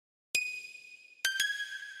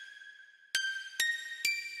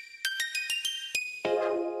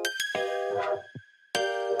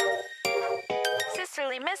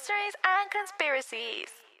Sisterly Mysteries and Conspiracies.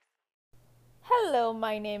 Hello,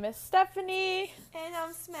 my name is Stephanie. And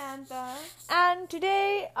I'm Samantha. And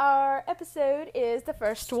today our episode is the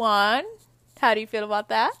first one. How do you feel about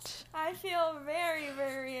that? I feel very,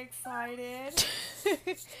 very excited.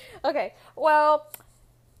 Okay, well,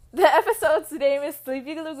 the episode's name is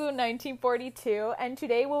Sleepy Lagoon 1942, and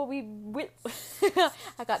today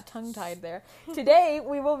I got tongue-tied there. Today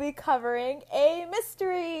we will be covering a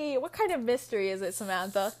mystery. What kind of mystery is it,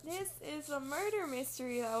 Samantha? This is a murder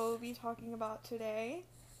mystery that we'll be talking about today.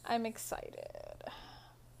 I'm excited.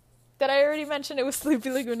 Did I already mention it was Sleepy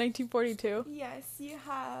Lagoon 1942? Yes, you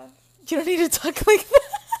have. You don't need to talk like that.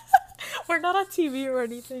 We're not on TV or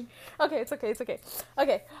anything. Okay, it's okay.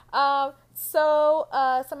 Okay, so,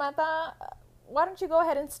 Samantha, why don't you go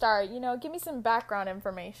ahead and start? Give me some background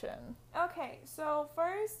information. Okay, so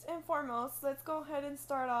first and foremost, let's go ahead and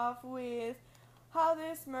start off with how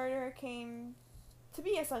this murder came to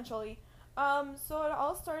be, essentially. So it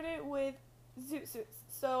all started with zoot suits.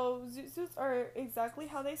 So zoot suits are exactly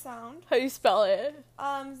how they sound. How do you spell it?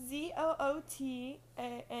 ZOOT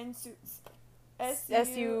and suits.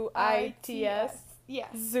 SUITS.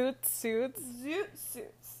 Yes. Zoot suits. Zoot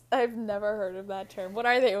suits. I've never heard of that term. What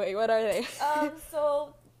are they? Wait, what are they?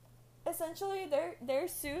 So essentially they're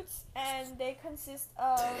suits, and they consist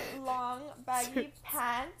of long baggy Suits.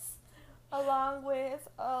 pants along with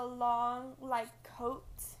a long coat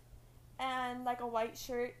and a white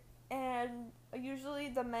shirt, and usually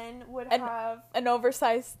the men would have An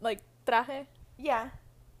oversized, traje? yeah.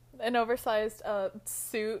 An oversized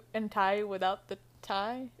suit and tie without the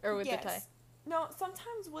tie? Or with Yes. the tie? No,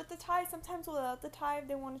 sometimes with the tie, sometimes without the tie, if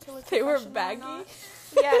they wanted to look They were professional or baggy? not.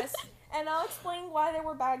 Yes, and I'll explain why they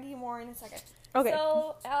were baggy more in a second. Okay.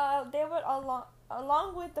 So, they would,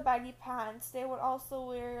 along with the baggy pants, they would also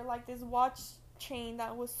wear, this watch chain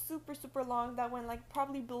that was super, super long that went,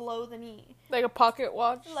 probably below the knee. Like a pocket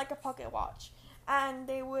watch? Like a pocket watch. And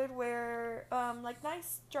they would wear,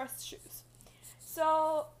 nice dress shoes.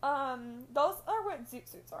 So, those are what zoot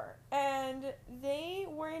suits are. And they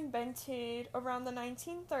were invented around the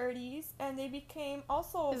 1930s, and they became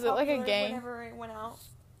also Is it like a popular gang? whenever it went out.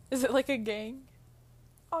 Is it like a gang?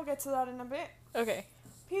 I'll get to that in a bit. Okay.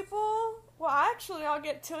 I'll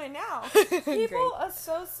get to it now. People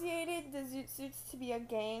associated the zoot suits to be a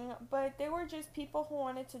gang, but they were just people who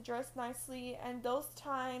wanted to dress nicely, and those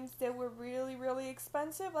times they were really, really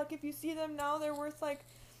expensive. If you see them now, they're worth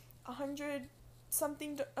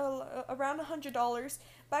around $100.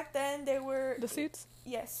 Back then, they were... The suits?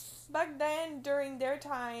 Yes. Back then, during their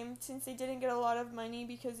time, since they didn't get a lot of money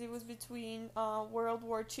because it was between World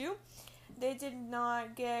War II, they did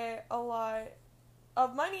not get a lot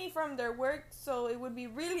of money from their work, so it would be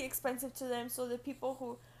really expensive to them, so the people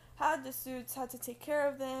who had the suits had to take care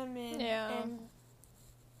of them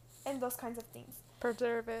and those kinds of things.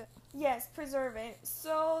 Preserve it. Yes, preserve it.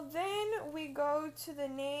 So then we go to the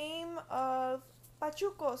name of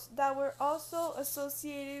pachucos that were also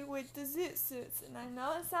associated with the zoot suits. And I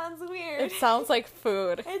know it sounds weird. It sounds like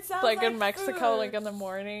food. It sounds in Mexico, food. in the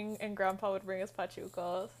morning, and Grandpa would bring us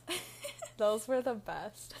pachucos. Those were the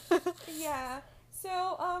best. Yeah.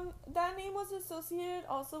 So, that name was associated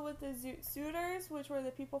also with the zoot suiters, which were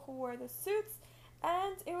the people who wore the suits.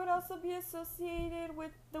 And it would also be associated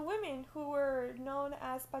with the women who were known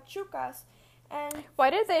as pachucas. And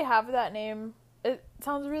Why did they have that name? It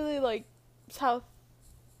sounds really like South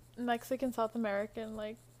American.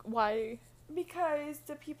 Why? because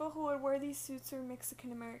the people who would wear these suits were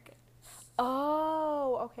Mexican American.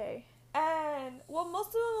 Oh, okay. And, most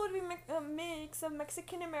of them would be a mix of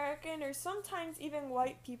Mexican American, or sometimes even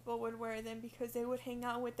white people would wear them because they would hang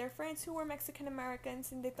out with their friends who were Mexican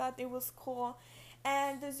Americans and they thought it was cool.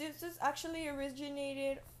 And the zoot suits actually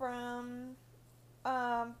originated from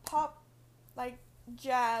pop,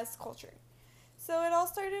 jazz culture. So it all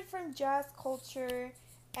started from jazz culture,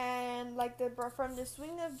 and from the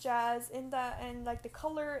swing of jazz and the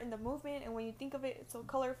color and the movement, and when you think of it, it's so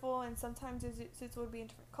colorful, and sometimes the zoot suits would be in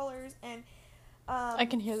different colors, and I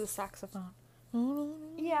can hear the saxophone.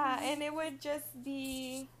 yeah, and it would just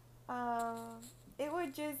be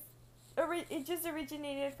it just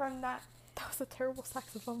originated from that. That was a terrible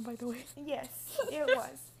saxophone, by the way. Yes, it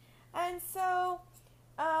was. And so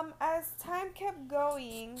as time kept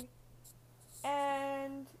going,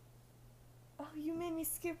 and you made me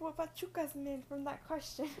skip what pachucas meant from that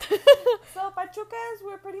question. So pachucas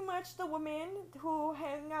were pretty much the women who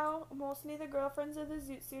hang out, mostly the girlfriends of the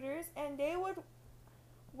zoot suiters, and they would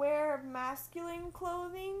wear masculine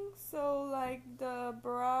clothing, so the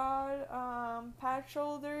broad patch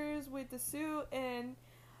shoulders with the suit, and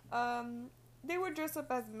they would dress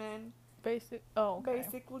up as men. Okay.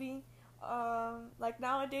 basically. Like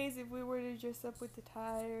nowadays, if we were to dress up with a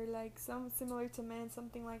tie or like some similar to men,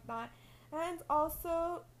 something like that, and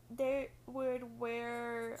also they would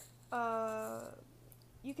wear,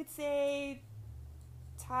 you could say,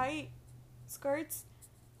 tight skirts,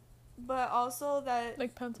 but also that.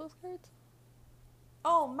 Like pencil skirts?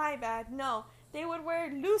 Oh, my bad. No, they would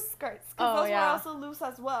wear loose skirts because Oh, those yeah. were also loose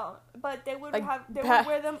as well. But they would Like would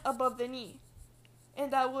wear them above the knee,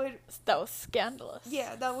 and that would. That was scandalous.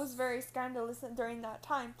 Yeah, that was very scandalous during that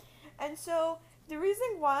time. And so the reason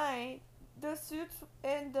why the suits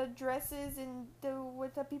and the dresses and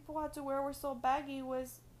what the people had to wear were so baggy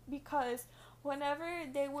was because whenever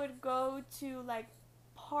they would go to like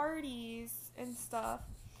parties and stuff,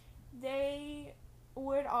 they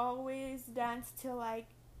would always dance to like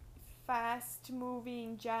fast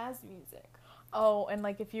moving jazz music. Oh, and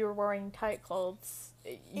like if you were wearing tight clothes,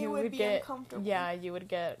 you would be get uncomfortable. Yeah, you would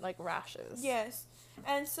get like rashes. Yes.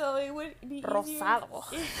 And so it would be easier.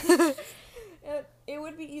 Rosado. It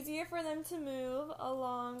would be easier for them to move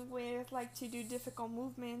along with like to do difficult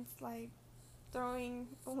movements like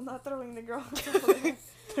not throwing the girl,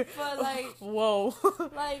 but like whoa.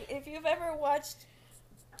 like if you've ever watched,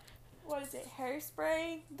 what is it,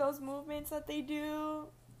 Hairspray, those movements that they do,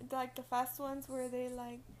 like the fast ones where they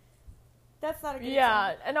like, that's not a good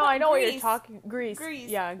Yeah, example. no, But I know what you're Grease. talking. Grease. Grease.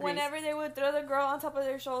 Yeah, Grease. Whenever they would throw the girl on top of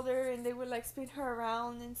their shoulder and they would like spin her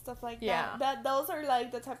around and stuff like Yeah. that. Those are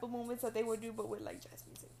like the type of movements that they would do, but with like jazz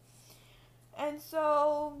music. And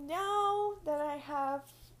so now that I have,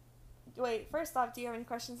 first off, do you have any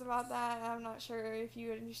questions about that? I'm not sure if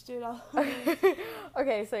you understood all of it.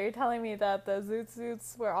 Okay, so you're telling me that the zoot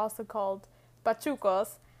suits were also called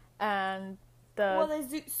pachucos, and Well, the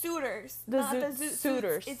zoot suitors, the not zoot the zoot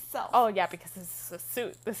suitors. suits itself. Oh yeah, because it's a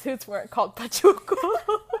suit. The suits weren't called pachucos.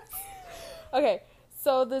 Okay,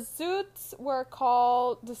 so the suits were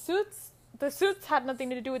called the suits. The suits had nothing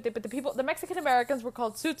to do with it, but the Mexican Americans were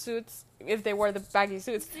called suits if they wore the baggy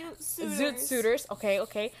suits. Zoot suitors,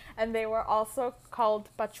 okay. And they were also called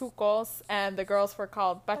pachucos, and the girls were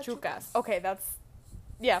called pachucas. Okay, that's,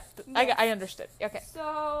 yeah, Yes. I understood. Okay.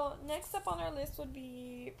 So next up on our list would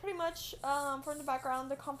be pretty much from the background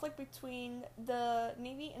the conflict between the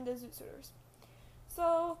Navy and the Zoot Suiters.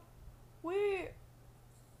 So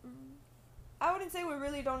I wouldn't say we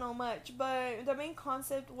really don't know much, but the main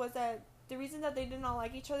concept was that the reason that they did not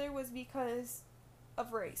like each other was because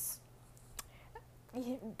of race.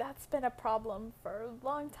 Yeah, that's been a problem for a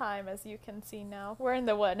long time, as you can see now. We're in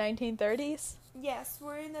the, 1930s? Yes,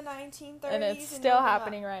 we're in the 1930s. And it's still moving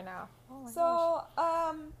happening up. right now. Oh my gosh.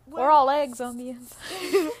 So, We're all eggs on the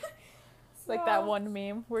inside. Like that So- one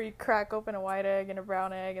meme where you crack open a white egg and a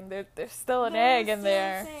brown egg, and there's still an they're egg in still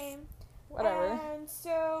there. the same. Whatever. And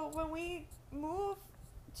so when we move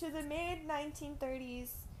to the mid 1930s,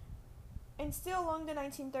 and still along the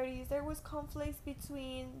 1930s, there was conflicts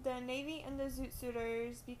between the Navy and the Zoot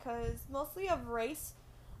Suiters because mostly of race,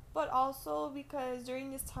 but also because during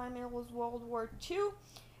this time it was World War II,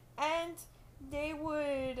 and they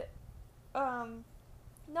would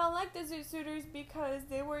not like the Zoot Suiters because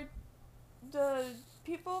they were the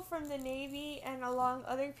people from the Navy and along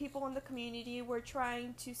other people in the community were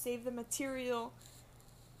trying to save the material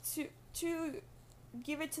to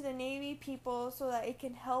give it to the Navy people so that it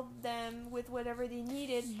can help them with whatever they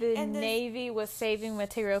needed. The and Navy was saving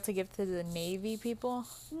material to give to the Navy people?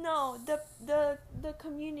 No, the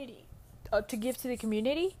community. To give to the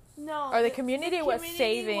community? No. Or the community was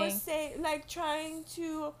saving. Was like trying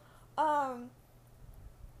to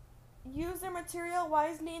use their material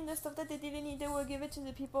wisely, and the stuff that they didn't need, they would give it to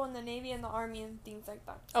the people in the Navy and the Army and things like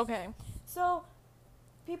that. Okay. So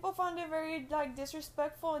people found it very like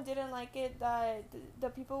disrespectful and didn't like it that the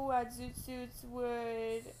people who had zoot suits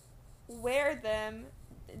would wear them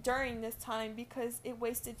during this time because it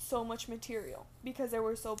wasted so much material because they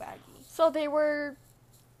were so baggy. So they were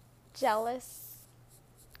jealous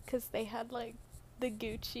because they had like the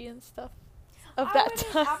Gucci and stuff of that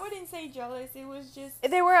time. I wouldn't say jealous. It was just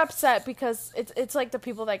They were upset because it's like the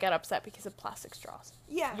people that get upset because of plastic straws.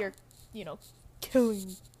 yeah. You're,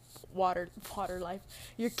 killing water life.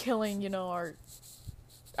 You're killing, our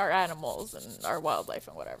animals and our wildlife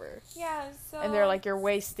and whatever. Yeah. So And they're like, you're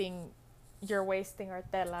wasting our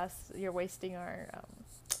telas. You're wasting our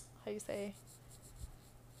how you say,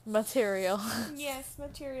 material. yes,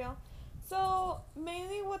 material. So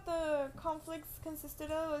mainly what the conflicts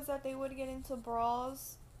consisted of was that they would get into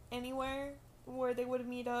brawls anywhere where they would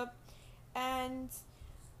meet up, and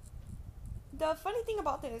the funny thing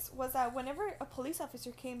about this was that whenever a police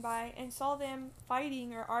officer came by and saw them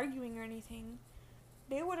fighting or arguing or anything,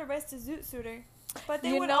 they would arrest a zoot suiter. But they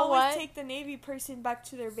You would know always what? take the Navy person back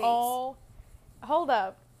to their base. Oh, hold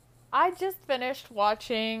up. I just finished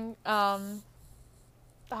watching, what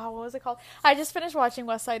was it called? I just finished watching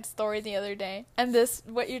West Side Story the other day, and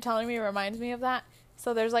what you're telling me reminds me of that.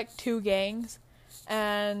 So there's like two gangs,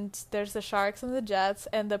 and there's the Sharks and the Jets,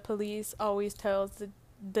 and the police always tells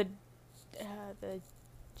the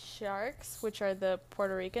Sharks, which are the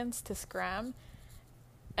Puerto Ricans, to scram.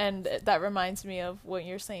 And that reminds me of what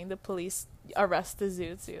you're saying, the police arrest the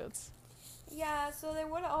Zoot Suits. Yeah, so they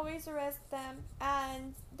would always arrest them,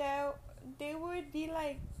 and they would be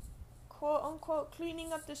like, quote unquote,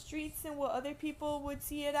 cleaning up the streets and what other people would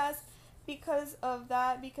see it as. Because of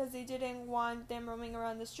that, because they didn't want them roaming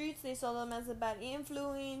around the streets, they saw them as a bad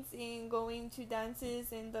influence in going to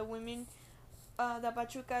dances, and the women, the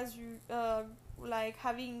pachucas, like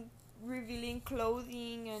having revealing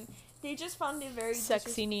clothing, and they just found it very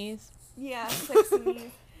Sexy knees. Yeah, sexy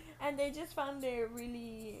knees. And they just found it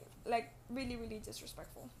really, really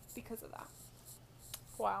disrespectful because of that.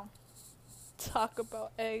 Wow. Talk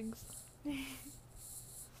about eggs.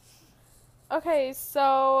 Okay,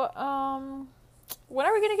 so, when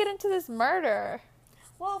are we gonna get into this murder?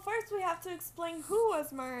 Well, first we have to explain who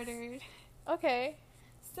was murdered. Okay.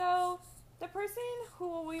 So, the person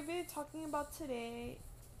who we've been talking about today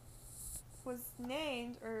was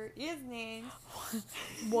named, or is named,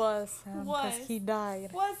 Was, because he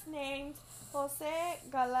died. was named Jose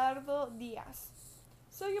Galardo Diaz.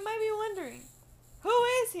 So you might be wondering, who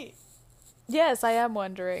is he? Yes, I am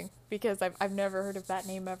wondering, because I've never heard of that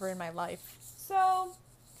name ever in my life. So,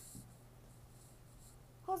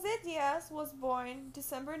 Jose Diaz was born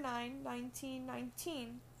December 9,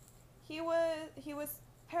 1919. His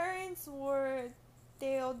parents were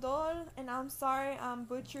Teodol, and I'm sorry I'm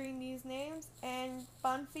butchering these names, and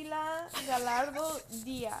Panfila Galardo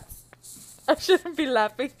Diaz. I shouldn't be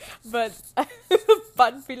laughing, but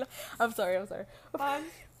Panfila. I'm sorry. Pan,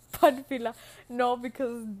 Panfila. No,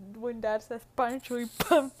 because when Dad says Pancho y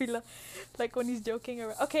Panfila, like when he's joking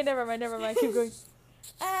around. Okay, never mind. Keep going.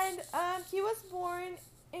 and he was born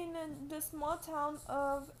in the small town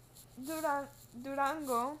of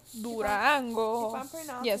Durango. Durango. If I'm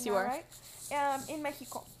pronouncing Yes, you that are. right. In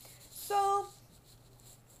Mexico. So,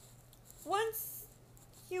 once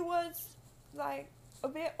he was like a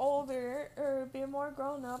bit older or a bit more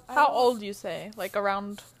grown up. How old you say? Like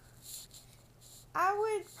around? I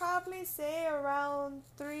would probably say around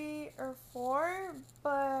 3 or 4,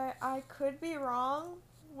 but I could be wrong.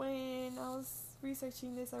 When I was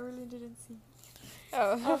researching this, I really didn't see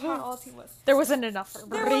of how old he was. There wasn't enough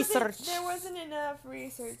research. There wasn't enough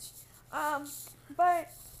research. But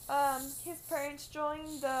his parents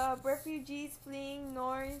joined the refugees fleeing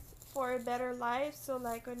north for a better life. So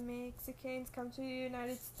like when Mexicans come to the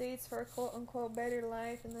United States for a quote unquote better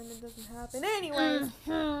life, and then it doesn't happen. Anyways,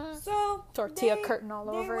 so Tortilla curtain all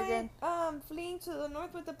over went, again. Fleeing to the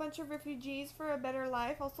north with a bunch of refugees for a better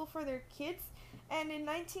life, also for their kids. And in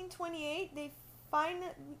 1928,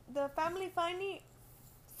 the family finally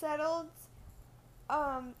settled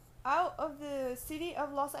out of the city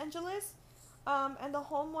of Los Angeles, and the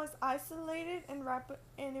home was isolated and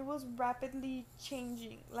it was rapidly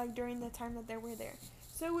changing, like during the time that they were there.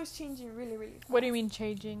 So it was changing really, really fast. What do you mean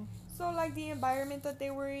changing? So like the environment that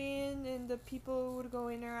they were in, and the people would go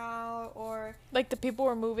in or out, or Like the people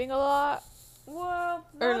were moving a lot? well,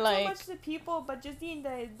 Or not like- so much the people, but just the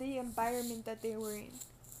environment that they were in.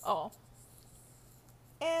 Oh.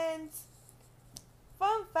 And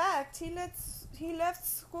fun fact, he left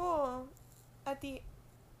school at the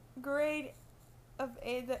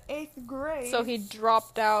eighth grade. So he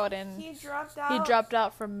dropped out and He dropped out. he dropped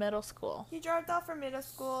out from middle school. He dropped out from middle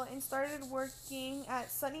school and started working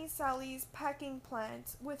at Sunny Sally's packing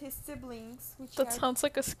plant with his siblings, which That he had, sounds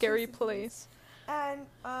like a scary siblings. place. and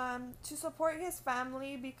to support his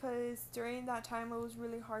family, because during that time it was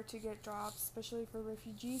really hard to get jobs, especially for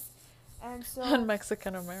refugees, and so And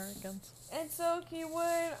Mexican Americans. And so he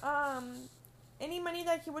would, any money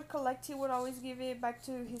that he would collect, he would always give it back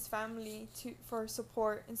to his family for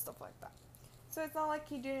support and stuff like that. So it's not like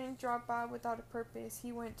he didn't drop out without a purpose.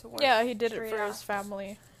 He went to work. Yeah, he did it straight for out. his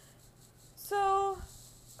family. So,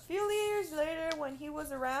 a few years later, when he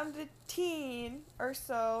was around a teen or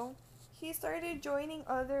so, he started joining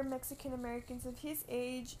other Mexican Americans of his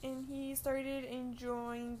age, and he started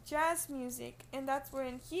enjoying jazz music, and that's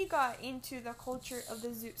when he got into the culture of the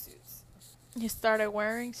zoot suits. He started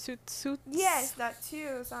wearing suits. Yes, that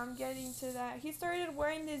too. So I'm getting to that. He started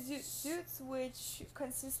wearing the zoot suits, which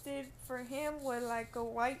consisted for him with like a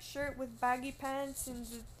white shirt with baggy pants and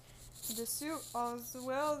the suit as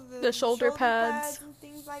well, The shoulder pads. and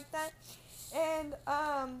things like that. And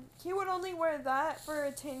he would only wear that for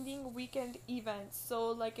attending weekend events. So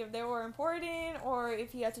like if they were important or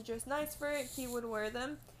if he had to dress nice for it, he would wear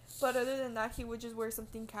them. But other than that, he would just wear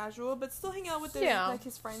something casual, but still hang out with like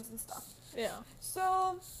his friends and stuff. Yeah.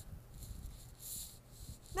 So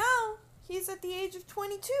now he's at the age of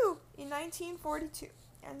 22 in 1942,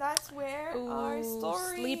 and that's where our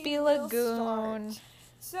story Sleepy will Lagoon. start.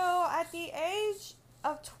 So at the age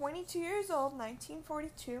of 22 years old,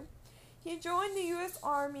 1942, he joined the U.S.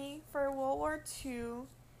 Army for World War II.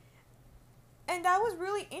 And that was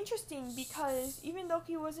really interesting because even though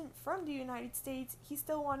he wasn't from the United States, he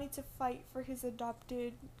still wanted to fight for his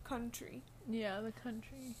adopted country. Yeah, the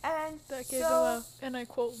country. And that gave him and I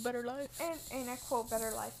quote, better life. And I quote,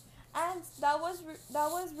 better life. And that was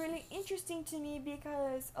really interesting to me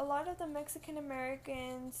because a lot of the Mexican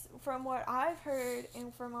Americans, from what I've heard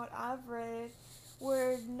and from what I've read,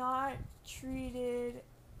 were not treated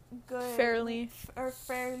good fairly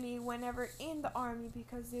whenever in the army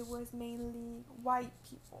because it was mainly white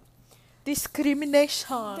people.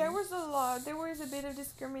 Discrimination. There was a bit of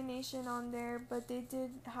discrimination on there, but they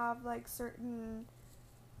did have like certain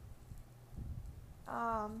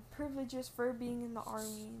privileges for being in the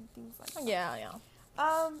army and things like that. Yeah.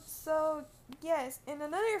 So yes, and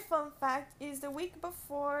another fun fact is the week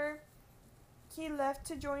before he left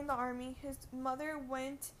to join the army, his mother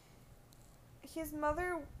went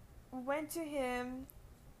to him,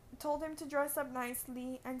 told him to dress up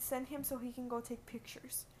nicely, and sent him so he can go take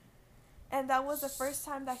pictures. And that was the first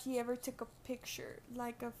time that he ever took a picture,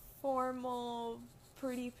 like a formal,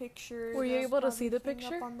 pretty picture. Were you able to see the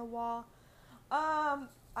picture? Up on the wall.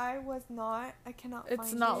 I was not. I cannot find it.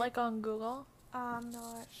 It's not like on Google? I'm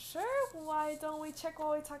not sure. Why don't we check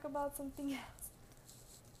while we talk about something else?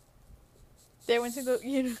 They went to go,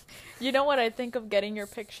 you know what I think of getting your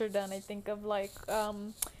picture done? I think of like,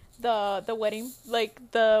 the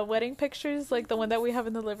wedding pictures, like the one that we have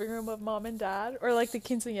in the living room of mom and dad, or like the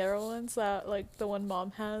quinceañera ones that like the one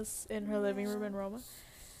mom has in her living room in Roma.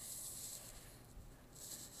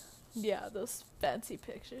 Yeah, those fancy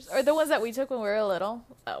pictures, or the ones that we took when we were little.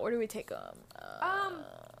 Where do we take them?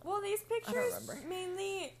 Well, these pictures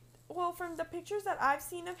mainly. Well, from the pictures that I've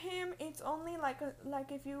seen of him, it's only like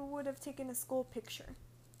if you would have taken a school picture.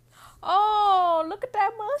 Oh, look at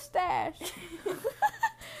that mustache.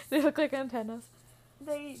 They look like antennas.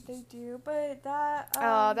 They do, but that...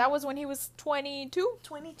 that was when he was 22?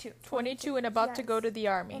 22 and about to go to the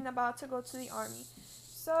army.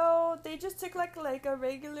 So, they just took like a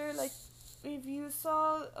regular, like, if you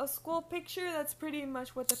saw a school picture, that's pretty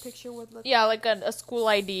much what the picture would look like. Yeah, like a school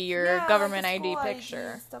ID or a government like a ID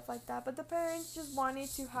picture. ID, stuff like that. But the parents just wanted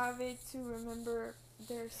to have it to remember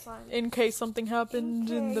their son. In case something happened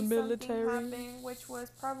in the military. Which was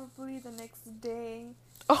probably the next day.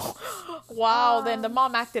 Oh, wow. Then the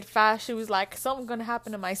mom acted fast. She was like, something's going to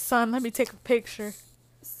happen to my son. Let me take a picture.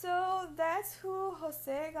 So that's who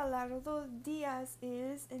Jose Gallardo Diaz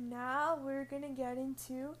is. And now we're going to get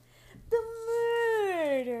into the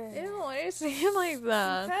murder. Ew, why do you say it like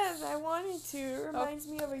that? Because I wanted to. It reminds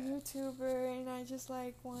me of a YouTuber, and I just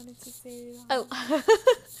like wanted to say it. Oh.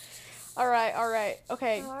 Alright.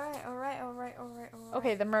 Okay. Alright.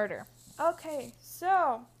 Okay, the murder. Okay,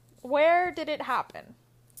 so. Where did it happen?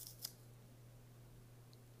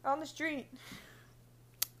 On the street.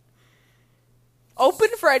 Open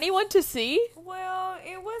for anyone to see? Well,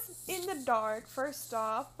 it was in the dark, first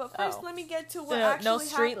off. But first, let me get to what actually no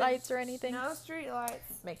street happened. lights or anything? No street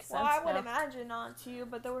lights. Makes sense. Well, I would imagine not to,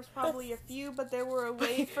 but there was probably a few, but they were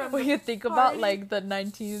away from when the you think party. about, like, the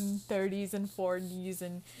 1930s and 40s,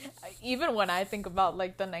 and even when I think about,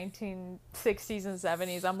 like, the 1960s and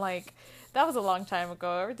 70s, I'm like, that was a long time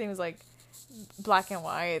ago. Everything was, like, black and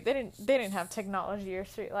white. They didn't have technology or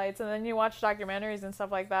streetlights. And then you watch documentaries and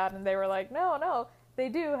stuff like that, and they were like, no, they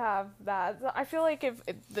do have that. I feel like if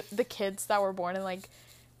the kids that were born in, like,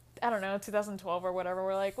 I don't know, 2012 or whatever,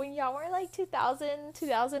 were like, when y'all were like 2000,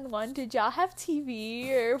 2001, did y'all have TV,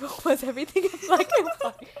 or was everything in black and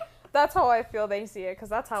white? That's how I feel they see it, because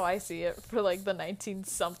that's how I see it for like the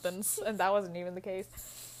 19-somethings, and that wasn't even the case.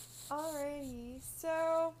 Alrighty,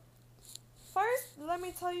 so first, let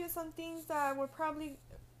me tell you some things that were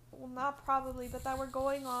not probably, but that were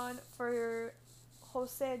going on for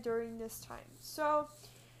Jose during this time. So,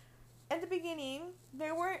 at the beginning,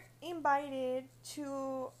 they were invited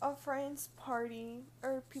to a friend's party,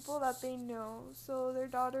 or people that they know. So, their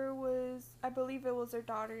daughter was, I believe it was their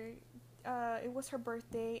daughter, it was her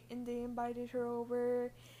birthday, and they invited her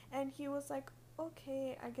over, and he was like,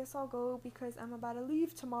 okay, I guess I'll go because I'm about to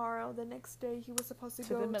leave tomorrow. The next day, he was supposed to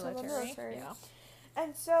go to the military. Yeah.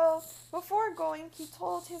 And so, before going, he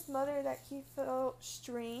told his mother that he felt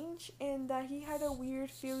strange and that he had a weird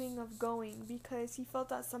feeling of going because he felt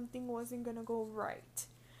that something wasn't gonna go right.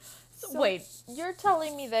 So, Wait, you're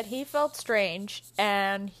telling me that he felt strange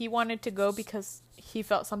and he wanted to go because he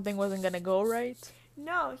felt something wasn't gonna go right?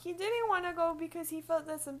 no, he didn't want to go because he felt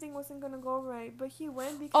that something wasn't gonna go right, but he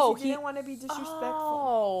went because he didn't want to be disrespectful.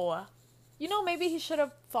 Oh. You know, maybe he should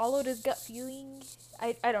have followed his gut feeling.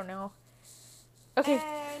 I don't know. Okay.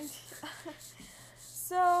 And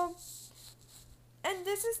so, and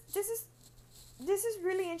this is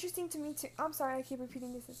really interesting to me too. I'm sorry I keep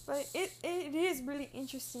repeating this, but it is really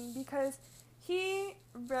interesting because he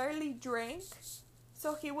rarely drank,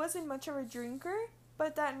 so he wasn't much of a drinker.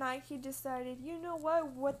 But that night he decided, you know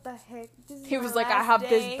what the heck? This is He my was like, I last have day.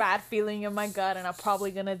 this bad feeling in my gut and I'm probably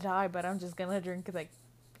gonna die, but I'm just gonna drink because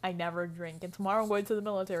I never drink. And tomorrow I'm going to the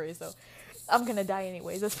military, so I'm gonna die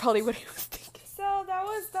anyways. That's probably what he was thinking. So that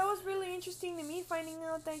was really interesting to me, finding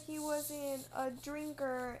out that he wasn't a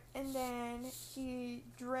drinker, and then he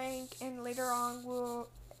drank, and later on will.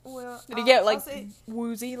 Did he get, like, I'll say-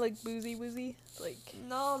 woozy, like boozy, like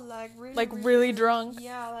no, like really, like really drunk?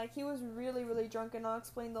 Yeah, like he was really, really drunk, and I'll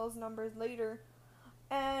explain those numbers later.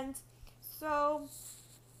 And so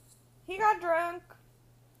he got drunk.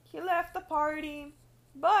 He left the party,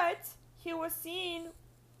 but he was seen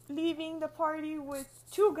leaving the party with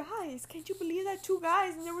 2 guys. Can't you believe that? 2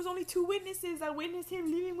 guys, and there was only 2 witnesses that witnessed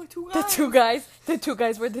him leaving with 2 guys. The two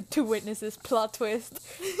guys were the 2 witnesses. Plot twist.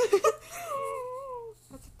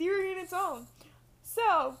 That's a theory in its own.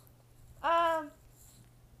 So,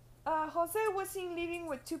 Jose was seen leaving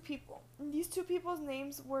with 2 people. And these 2 people's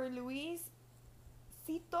names were Luisito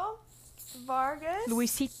Vargas.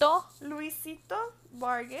 Luisito. Luisito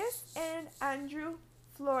Vargas and Andrew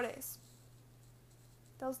Flores.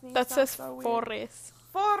 Those names That sound says so weird. Forres.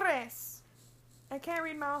 Forres. I can't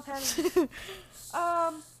read my own handwriting.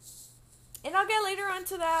 And I'll get later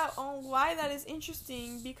onto that on why that is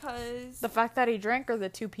interesting because The fact that he drank, or the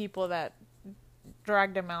 2 people that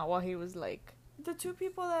dragged him out while he was like. the 2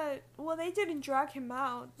 people that, well, they didn't drag him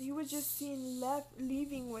out. He was just seen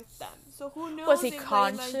leaving with them. So who knows Was he if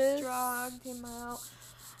conscious? they dragged him out.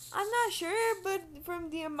 I'm not sure, but from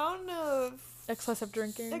the amount of Excessive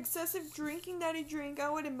drinking. excessive drinking that he drank, I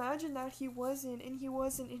would imagine that he wasn't in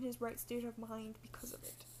his right state of mind because of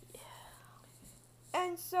it. Yeah.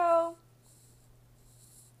 And so,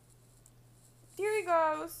 theory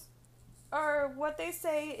goes, or what they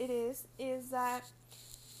say it is that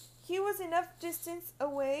he was enough distance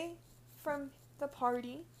away from the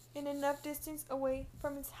party and enough distance away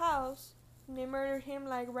from his house, and they murdered him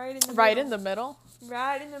like right in the middle.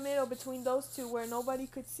 Right in the middle between those 2 where nobody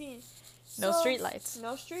could see. No street lights.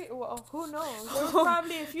 No street. Well, who knows? There was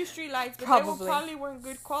probably a few street lights, but Probably. they probably weren't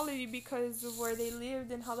good quality because of where they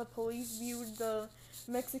lived and how the police viewed the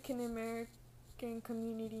Mexican American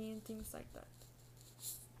community and things like that.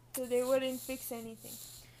 So they wouldn't fix anything.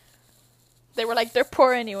 They were like, they're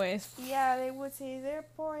poor anyways. Yeah, they would say they're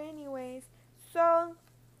poor anyways. So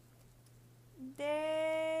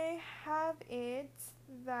they have it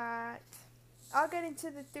that I'll get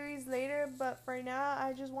into the theories later, but for now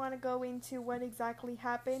I just want to go into what exactly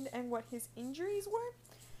happened and what his injuries were.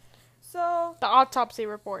 So, The autopsy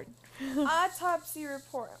report. autopsy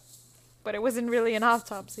report. But it wasn't really an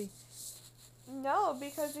autopsy. No,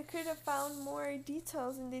 because they could have found more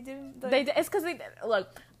details and they didn't. It's because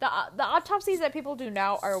look, the autopsies that people do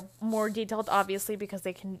now are more detailed, obviously, because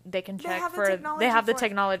they can check have the for technology they have the for it.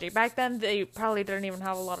 technology. Back then, they probably didn't even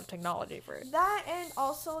have a lot of technology for it. That, and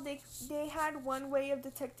also they had one way of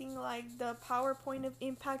detecting like the power point of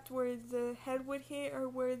impact where the head would hit or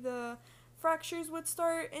where the fractures would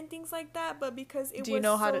start and things like that. But because it Do you was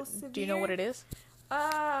know how so to? severe, Do you know what it is?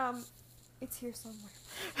 It's here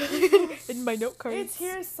somewhere. In my note cards. It's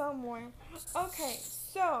here somewhere. Okay,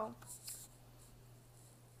 so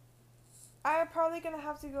I'm probably gonna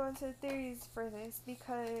have to go into the theories for this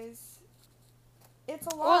because it's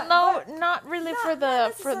a lot. Well, no, not really not for the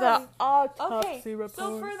necessarily. autopsy report.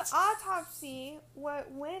 So for the autopsy,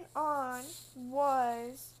 what went on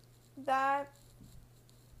was that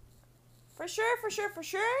for sure,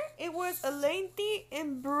 it was a lengthy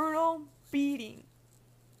and brutal beating.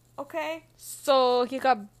 Okay? So he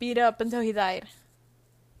got beat up until he died.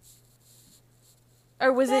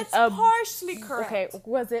 Or was That's it a partially correct. Okay,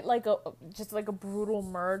 was it like just like a brutal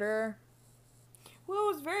murder? Well,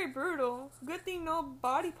 it was very brutal. Good thing no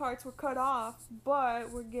body parts were cut off,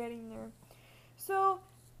 but we're getting there. So,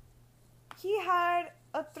 he had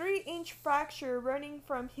a 3-inch fracture running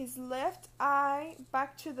from his left eye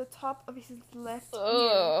back to the top of his left ear.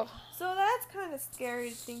 Ugh. So that's kind of scary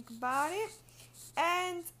to think about it.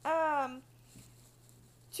 And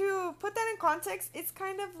to put that in context, it's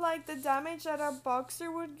kind of like the damage that a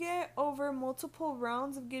boxer would get over multiple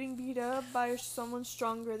rounds of getting beat up by someone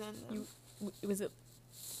stronger than them. Was it?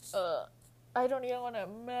 I don't even want to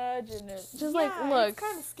imagine it. Just Yeah, look. it's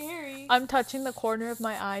kind of scary. I'm touching the corner of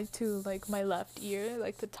my eye to like my left ear,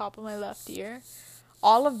 like the top of my left ear.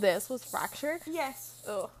 All of this was fractured. Yes.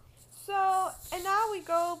 Ugh. So, and now we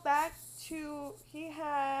go back to, he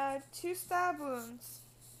had 2 stab wounds.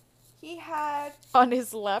 He had On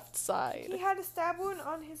his left side. a stab wound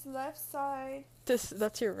on his left side.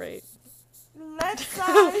 That's your right. Left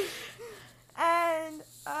side. And,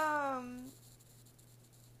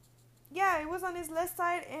 yeah, it was on his left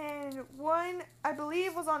side, and one, I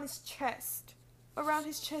believe, was on his chest. Around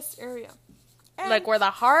his chest area. And Like where the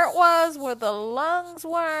heart was, where the lungs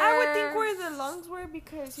were. I would think where the lungs were,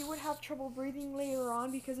 because he would have trouble breathing later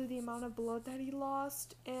on because of the amount of blood that he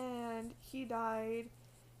lost, and he died.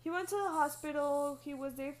 He went to the hospital. He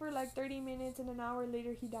was there for like 30 minutes, and an hour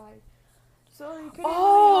later he died. So he couldn't really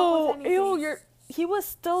help with anything. He was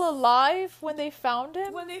still alive when they found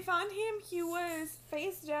him? When they found him, he was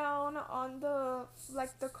face down on the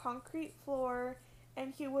concrete floor,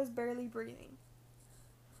 and he was barely breathing.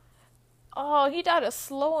 Oh, he died a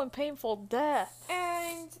slow and painful death.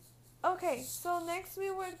 And okay, so next we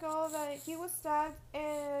would go that he was stabbed,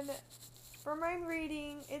 and from my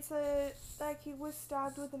reading, it said that he was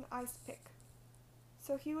stabbed with an ice pick.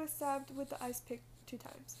 So he was stabbed with the ice pick 2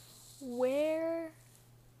 times. Where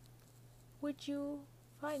would you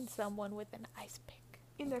find someone with an ice pick?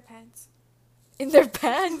 In their pants. In their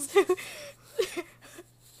pants?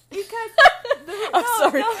 Because I'm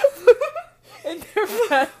sorry. In their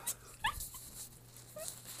pants.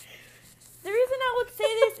 The reason I would say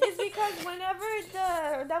this is because whenever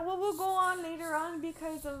that will go on later on,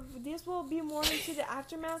 because of this will be more into the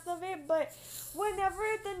aftermath of it, but whenever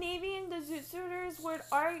the Navy and the Zoot Suiters would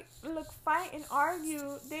fight and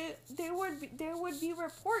argue, there would be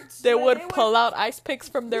reports. They would pull out ice picks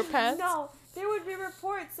from their pants? No, there would be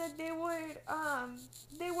reports that they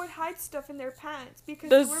would hide stuff in their pants because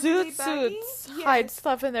The they were really Zoot baggy. Suits Yes. hide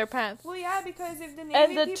stuff in their pants. Well, yeah, because if the Navy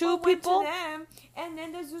And the people two went people- to them, and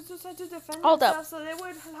then the Zoot Suits had to defend Hold up. themselves, so they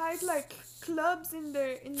would hide like clubs in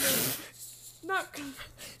their not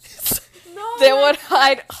no. They like- would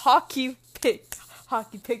hide hockey sticks,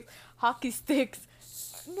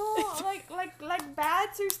 No, like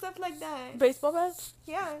bats or stuff like that. baseball bats.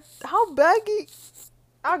 Yeah, How baggy?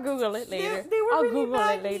 I'll Google it later. they were I'll really Google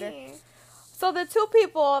baggy. it later. So the 2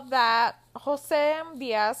 people that Jose M.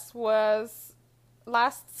 Diaz was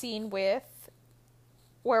last seen with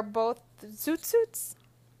were both Zoot Suits.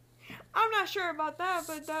 I'm not sure about that,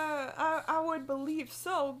 but I would believe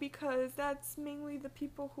so, because that's mainly the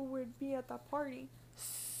people who would be at that party.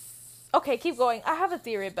 Okay, keep going. I have a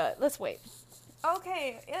theory, but let's wait.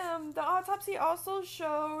 Okay, the autopsy also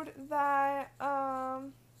showed that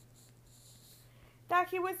that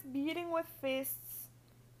he was beaten with fists,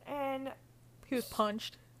 and He was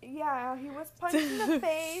punched. yeah, he was punched in the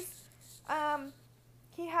face.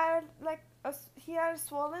 He had a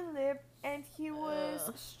swollen lip, and he was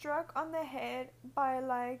Ugh. struck on the head by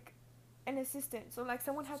like an assistant. So like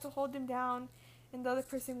someone had to hold him down, and the other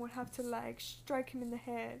person would have to like strike him in the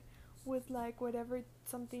head with like whatever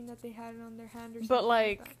something that they had on their hand or something. But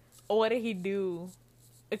like, what did he do?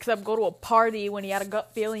 Except go to a party when he had a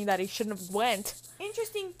gut feeling that he shouldn't have went.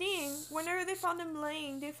 interesting thing, whenever they found him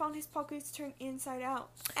laying, they found his pockets turned inside out.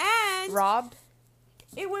 And Robbed?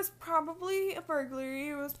 it was probably a burglary.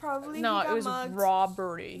 It was probably No, he got it was mugged.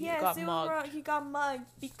 robbery. Yes, he got it mugged. was he got mugged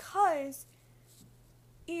because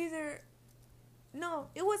it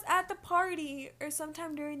was at the party or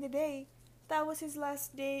sometime during the day. That was his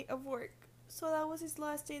last day of work. So that was his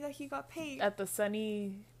last day that he got paid. At the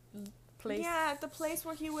sunny place. Yeah, at the place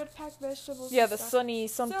where he would pack vegetables. Yeah, and the stuff. sunny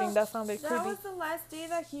something. So, that sounded That creepy. was the last day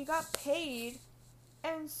that he got paid,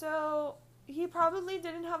 and so he probably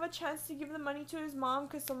didn't have a chance to give the money to his mom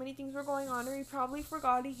because so many things were going on, or he probably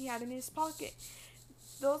forgot he had it in his pocket.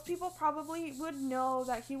 Those people probably would know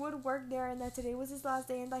that he would work there and that today was his last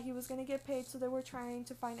day and that he was going to get paid, so they were trying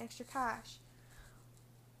to find extra cash.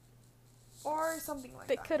 Or something like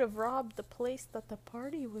They that. could have robbed the place that the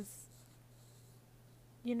party was.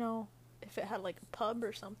 You know, if it had like a pub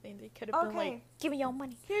or something, they could have been Okay. like, "Give me your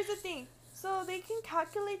money." Here's the thing. So they can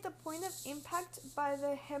calculate the point of impact by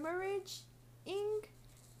the hemorrhaging,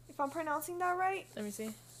 if I'm pronouncing that right. Let me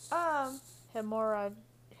see.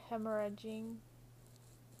 Hemorrhaging.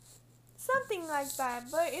 Something like that.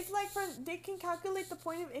 But it's like they can calculate the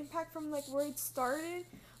point of impact from like where it started,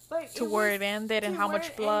 but To where it ended and how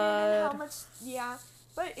much blood. yeah.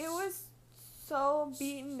 But it was so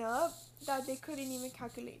beaten up that they couldn't even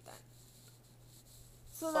calculate that.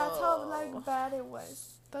 So that's how like bad it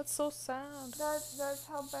was. That's so sad. That's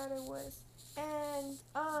how bad it was. And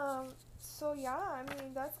so yeah, I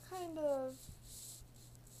mean that's kind of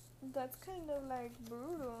like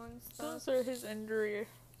brutal and stuff. Those are his injuries.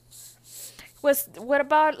 What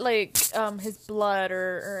about like his blood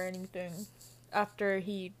or anything after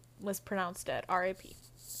he was pronounced dead? R.I.P.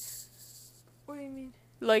 What do you mean?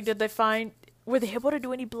 Like, were they able to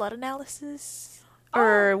do any blood analysis,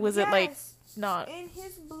 or was it like not? In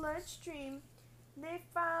his bloodstream, they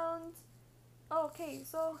found. Okay,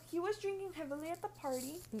 so he was drinking heavily at the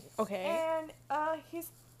party. Okay. And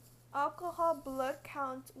his alcohol blood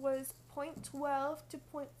count was 0.12 to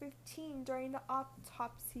 0.15 during the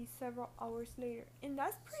autopsy several hours later. And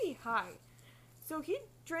that's pretty high. So he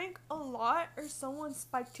drank a lot, or someone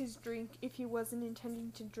spiked his drink if he wasn't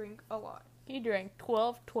intending to drink a lot. He drank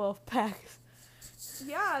 12 packs.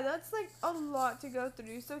 Yeah, that's like a lot to go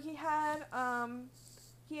through. So he had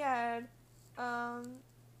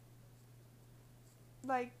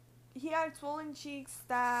swollen cheeks,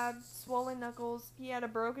 stabs, swollen knuckles. He had a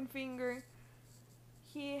broken finger.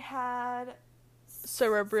 He had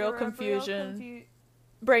cerebral confusion,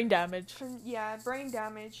 brain damage. Brain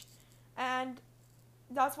damage, and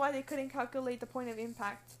that's why they couldn't calculate the point of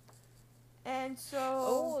impact. And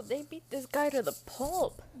so they beat this guy to the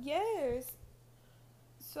pulp. Yes.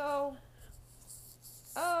 So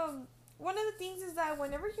one of the things is that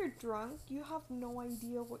whenever you're drunk, you have no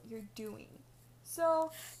idea what you're doing.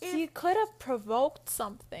 So he could have provoked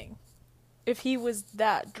something if he was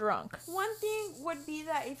that drunk. One thing would be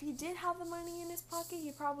that if he did have the money in his pocket,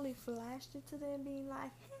 he probably flashed it to them, being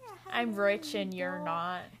like, "Hey, I'm rich and you're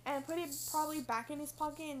not," and put it probably back in his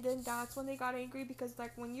pocket. And then that's when they got angry, because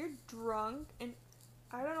like when you're drunk, and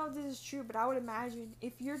I don't know if this is true, but I would imagine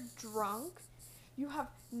if you're drunk, you have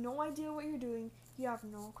no idea what you're doing. You have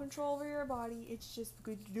no control over your body. It's just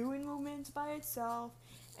doing movements by itself.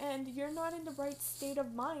 And you're not in the right state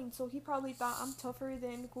of mind. So he probably thought, I'm tougher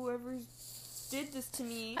than whoever did this to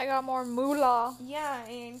me. I got more moolah. Yeah,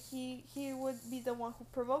 and he would be the one who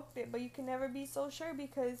provoked it. But you can never be so sure,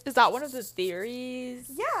 because... Is that one of the theories?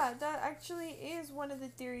 Yeah, that actually is one of the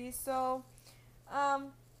theories. So,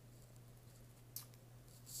 one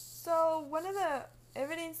of the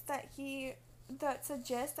evidence that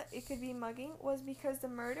suggests that it could be mugging was because the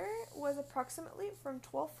murder was approximately from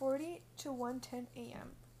 12:40 to 1:10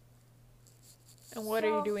 a.m. And what are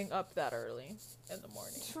you doing up that early in the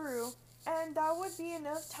morning? True. And that would be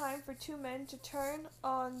enough time for two men to turn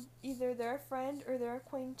on either their friend or their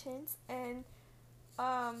acquaintance, and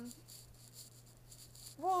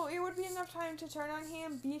it would be enough time to turn on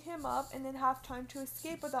him, beat him up, and then have time to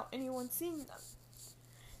escape without anyone seeing them.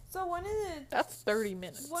 So that's 30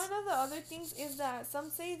 minutes. One of the other things is that some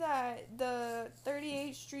say that the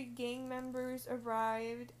 38th Street gang members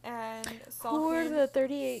arrived and saw him. Who are the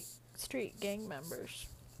 38th Street gang members?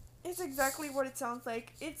 It's exactly what it sounds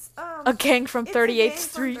like. It's a gang from 38th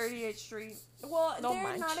Street. From 38th Street. Well,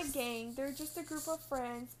 they're not a gang. They're just a group of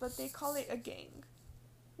friends, but they call it a gang.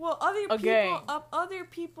 Well, other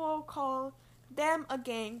people call them a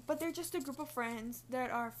gang, but they're just a group of friends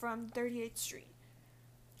that are from 38th Street.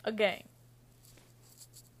 A gang.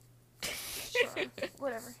 Sure,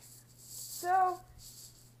 whatever. So,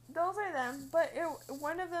 those are them. But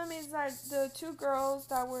one of them is that the two girls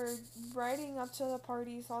that were riding up to the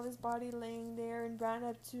party saw this body laying there and ran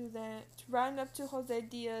up to Jose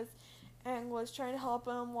Diaz and was trying to help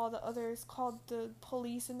him, while the others called the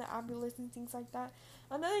police and the ambulance and things like that.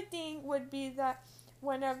 Another thing would be that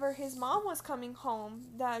whenever his mom was coming home,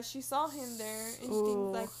 that she saw him there and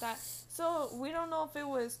things like that. So we don't know if it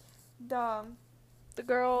was the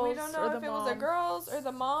girls. We don't know if it was the girls or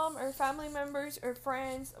the mom or family members or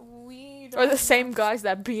friends. Or the same guys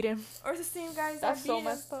that beat him. Or the same guys that beat him.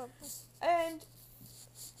 That's so messed up. And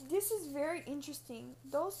this is very interesting.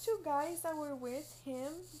 Those two guys that were with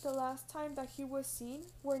him the last time that he was seen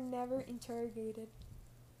were never interrogated.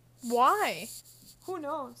 Why? Who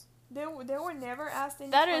knows? They were never asked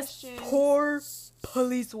any That questions. is poor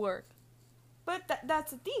police work. But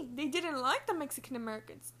that's the thing. They didn't like the Mexican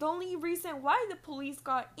Americans. The only reason why the police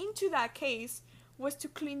got into that case was to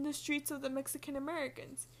clean the streets of the Mexican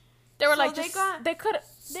Americans. They were They got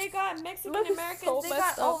Mexican Americans. So they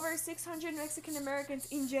got over 600 Mexican Americans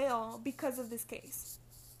in jail because of this case.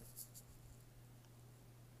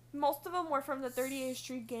 Most of them were from the 38th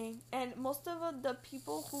Street gang, and most of the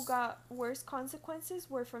people who got worse consequences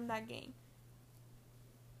were from that gang.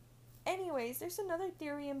 Anyways, there's another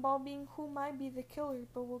theory involving who might be the killer,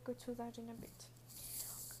 but we'll get to that in a bit.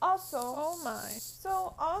 Also, oh my.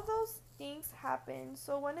 So all those things happened.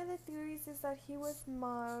 So one of the theories is that he was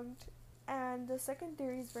mugged, and the second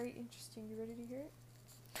theory is very interesting. You ready to hear it?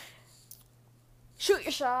 Shoot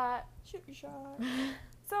your shot. Shoot your shot.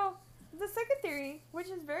 So the second theory, which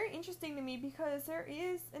is very interesting to me because there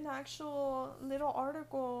is an actual little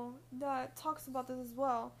article that talks about this as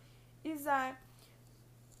well, is that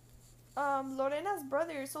Lorena's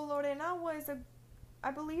brother. So Lorena was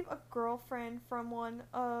I believe a girlfriend from one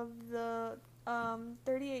of the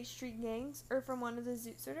 38th Street gangs, or from one of the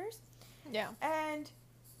Zoot Suiters. Yeah. And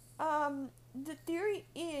the theory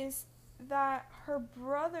is that her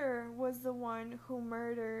brother was the one who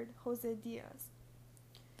murdered Jose Diaz.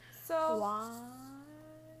 So Why?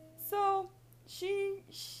 So she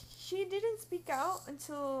didn't speak out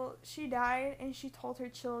until she died, and she told her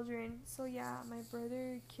children, so yeah, my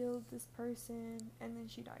brother killed this person, and then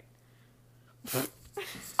she died.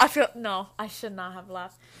 I should not have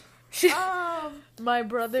laughed. My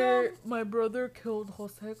My brother killed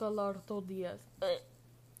Jose Galardo Diaz.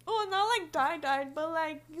 Oh, not like died, but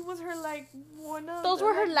like it was her like one of Those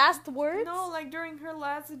were her last words? No, like during her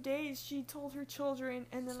last days, she told her children,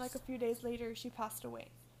 and then like a few days later, she passed away.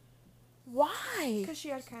 Why? Because she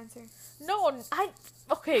had cancer. No,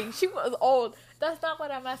 okay, she was old. That's not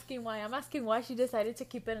what I'm asking why. I'm asking why she decided to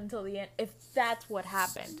keep it until the end, if that's what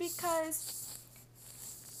happened. Because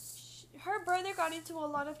her brother got into a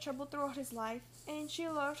lot of trouble throughout his life, and she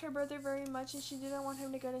loved her brother very much, and she didn't want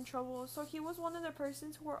him to get in trouble. So he was one of the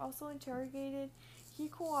persons who were also interrogated. He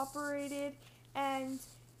cooperated, and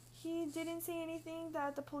he didn't say anything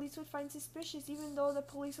that the police would find suspicious, even though the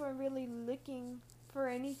police weren't really looking for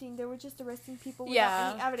anything. They were just arresting people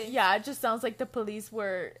without any evidence. Yeah, it just sounds like the police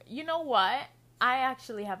were... You know what? I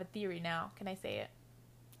actually have a theory now. Can I say it?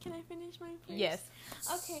 Can I finish my first? Yes.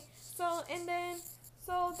 Okay, so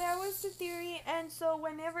that was the theory, and so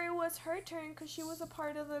whenever it was her turn, because she was a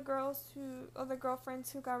part of the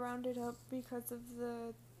girlfriends who got rounded up because of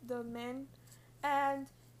the men, and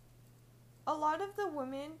a lot of the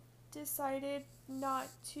women decided not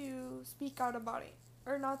to speak out about it,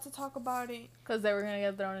 or not to talk about it. Because they were going to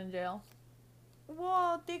get thrown in jail.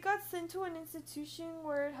 Well, they got sent to an institution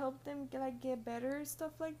where it helped them get better,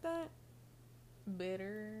 stuff like that.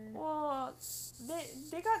 Bitter. Well,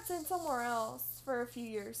 they got sent somewhere else for a few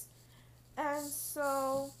years. And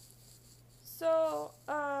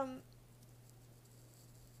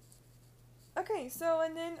okay, so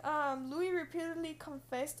and then Louis repeatedly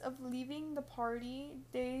confessed of leaving the party.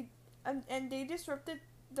 They disrupted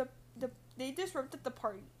the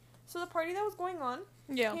party. So the party that was going on,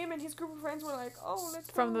 Yeah. him and his group of friends were like, "Oh, let's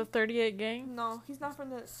go." From the 38 gang? No, he's not from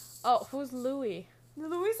the... Oh, who's Louis?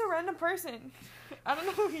 Louis is a random person. I don't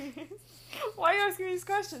know who he is. Why are you asking me these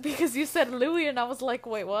questions? Because you said Louis and I was like,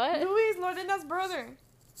 wait, what? Louis is Lorena's brother.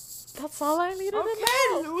 That's all I needed to Okay,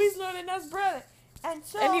 know. Louis is Lorena's brother. And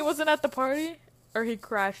so... And he wasn't at the party? Or he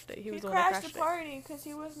crashed it? He was the one that crashed crashed the party because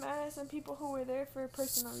he was mad at some people who were there for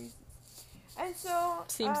personal reasons. And so...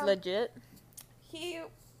 it. Seems legit. He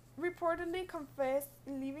reportedly confessed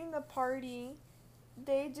leaving the party.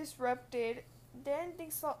 They disrupted. Then they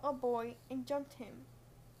saw a boy and jumped him.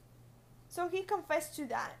 So he confessed to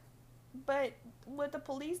that. But what the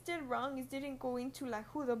police did wrong is didn't go into like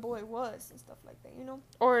who the boy was and stuff like that, you know?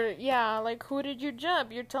 Or, yeah, like, who did you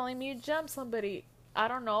jump? You're telling me you jumped somebody. I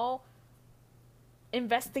don't know.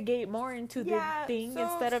 Investigate more into the thing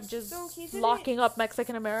instead of just locking up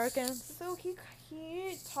Mexican Americans. So he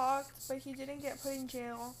talked, but he didn't get put in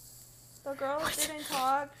jail. The girls didn't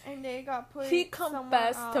talk, and they got put. He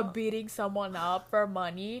confessed to beating someone up for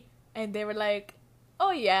money, and they were like,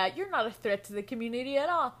 "Oh yeah, you're not a threat to the community at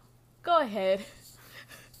all. Go ahead."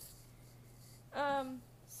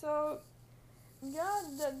 So, yeah,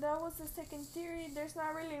 that was the second theory. There's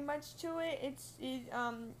not really much to it.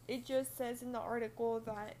 It just says in the article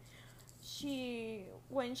that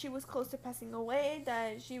when she was close to passing away,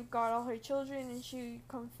 that she got all her children and she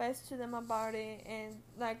confessed to them about it, and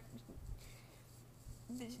like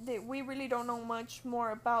we really don't know much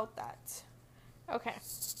more about that. Okay.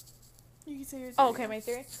 You can say your theory. Oh, okay, my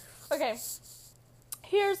theory. Okay.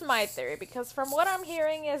 Here's my theory, because from what I'm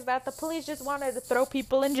hearing is that the police just wanted to throw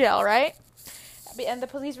people in jail, right? And the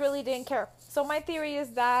police really didn't care. So my theory is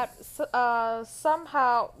that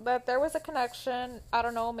somehow that there was a connection, I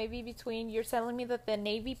don't know, maybe between, you're telling me that the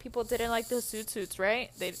Navy people didn't like the suits,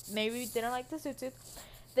 right? Navy didn't like the suits.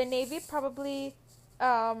 The Navy probably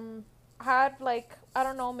had like, I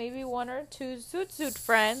don't know, maybe one or two suit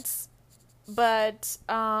friends, but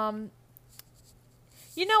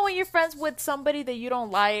you know when you're friends with somebody that you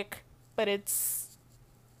don't like, but it's,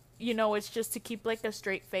 you know, it's just to keep like a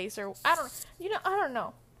straight face, or I don't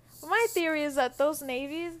know. But my theory is that those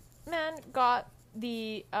navies man got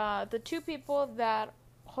the two people that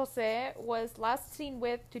Jose was last seen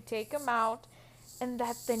with to take him out, and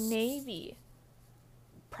that the Navy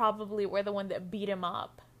probably were the one that beat him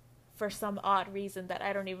up for some odd reason that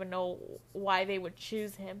I don't even know why they would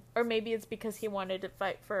choose him. Or maybe it's because he wanted to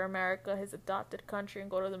fight for America, his adopted country, and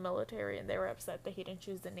go to the military, and they were upset that he didn't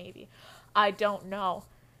choose the Navy. I don't know.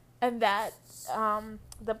 And that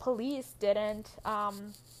the police didn't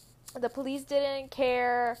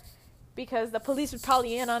care, because the police was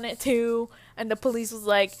probably in on it too, and the police was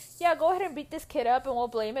like, yeah, go ahead and beat this kid up, and we'll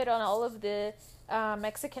blame it on all of the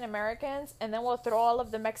Mexican Americans, and then we'll throw all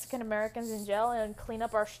of the Mexican Americans in jail and clean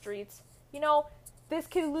up our streets. You know, this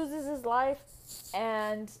kid loses his life,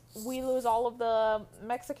 and we lose all of the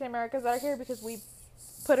Mexican Americans that are here because we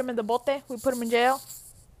put him in the bote, we put him in jail,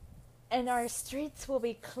 and our streets will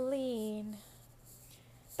be clean.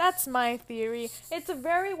 That's my theory. It's a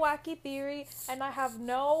very wacky theory, and I have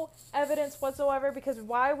no evidence whatsoever, because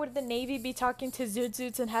why would the Navy be talking to Zoot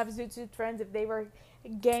Suits and have Zoot Suit friends if they were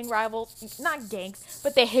gang rivals? Not gangs,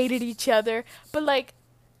 but they hated each other. But, like,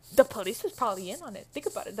 the police was probably in on it. Think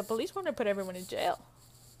about it. The police wanted to put everyone in jail.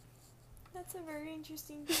 That's a very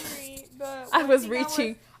interesting theory, but I was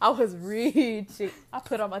reaching. I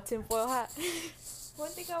put on my tinfoil hat. One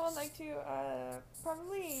thing I would like to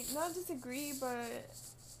probably not disagree, but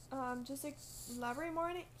just elaborate more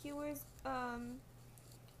on it. He was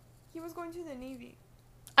going to the Navy.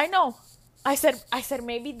 I know. I said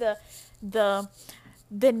maybe he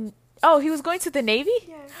was going to the Navy?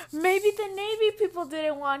 Yeah. Maybe the Navy people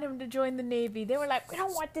didn't want him to join the Navy. They were like, we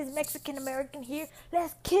don't want this Mexican American here.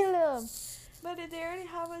 Let's kill him. But if they already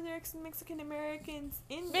have other Mexican Americans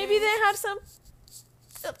in there. Maybe they have something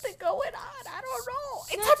going on. I don't know.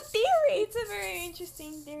 It's a theory. It's a very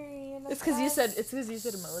interesting theory. And It's because you said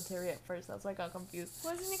military at first. That's why I got confused.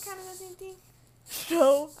 Wasn't it kind of the same thing?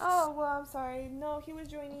 No. Oh, well, I'm sorry. No, he was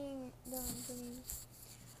joining the Navy.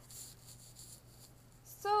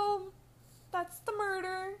 So, that's the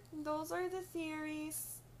murder. Those are the theories.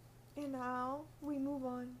 And now we move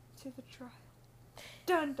on to the trial.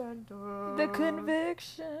 Dun dun dun. The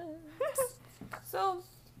conviction. So,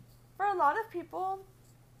 for a lot of people,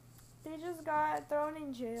 they just got thrown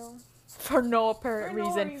in jail. For no apparent For no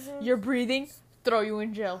reason. reason. You're breathing, throw you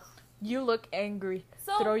in jail. You look angry,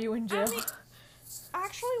 So, throw you in jail. I mean,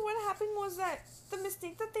 actually, what happened was that the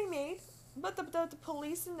mistake that they made, but the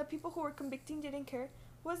police and the people who were convicting didn't care,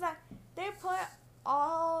 was that they put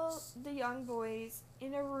all the young boys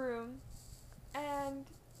in a room, and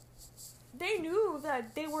they knew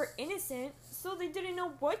that they were innocent, so they didn't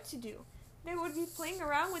know what to do. They would be playing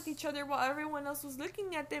around with each other while everyone else was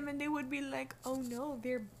looking at them, and they would be like, oh no,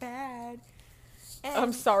 they're bad. And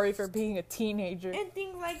I'm sorry for being a teenager. and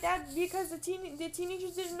things like that, because the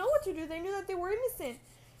teenagers didn't know what to do. They knew that they were innocent,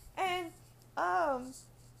 and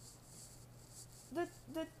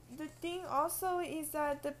the thing also is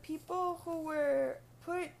that the people who were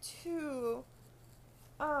put to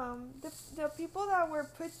the people that were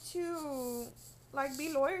put to like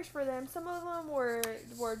be lawyers for them, some of them were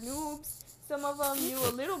noobs, some of them knew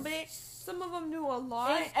a little bit, some of them knew a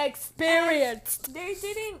lot. Inexperienced. They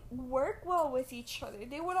didn't work well with each other.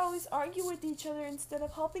 They would always argue with each other instead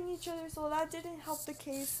of helping each other, so that didn't help the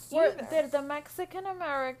case either. Did the Mexican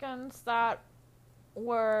Americans that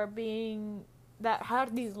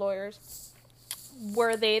had these lawyers,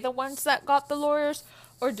 were they the ones that got the lawyers,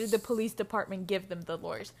 or did the police department give them the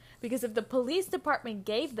lawyers? Because if the police department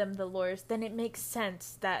gave them the lawyers, then it makes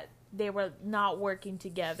sense that they were not working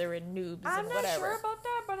together and noobs I'm and not whatever. sure about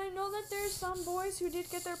that, but I know that there's some boys who did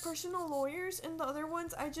get their personal lawyers, and the other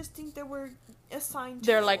ones, I just think they were assigned to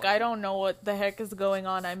They're a like, lawyer. I don't know what the heck is going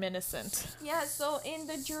on. I'm innocent. Yeah, so in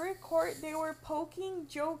the jury court, they were poking,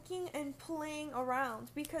 joking, and playing around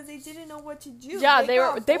because they didn't know what to do. Yeah, They they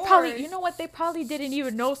got probably, bored. you know what? They probably didn't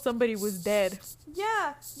even know somebody was dead.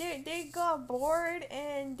 Yeah, they got bored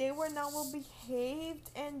and they were not well behaved,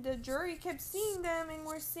 and the jury kept seeing them and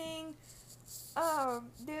were saying,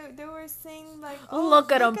 they were saying like, oh,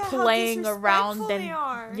 look at them how playing around. disrespectful they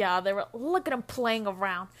are. Yeah, they were, look at them playing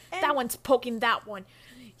around. And- That one's poking that one.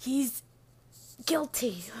 He's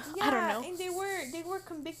guilty. Yeah, I don't know. and they were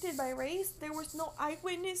convicted by race. There was no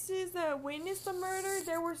eyewitnesses that witnessed the murder.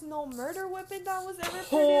 There was no murder weapon that was ever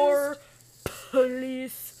Poor produced.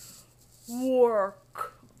 police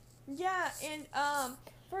work. Yeah, and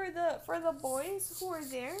for the boys who were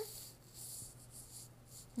there,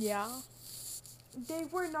 Yeah. they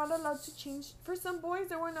were not allowed to change. For some boys,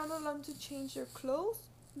 they were not allowed to change their clothes.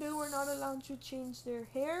 They were not allowed to change their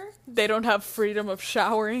hair. They don't have freedom of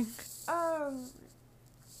showering.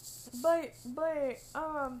 But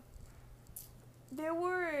they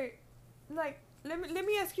were like, let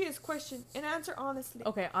me ask you this question and answer honestly.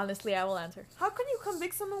 Okay, honestly, I will answer. How can you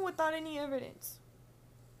convict someone without any evidence?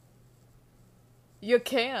 You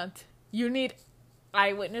can't. You need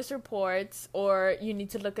eyewitness reports, or you need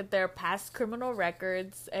to look at their past criminal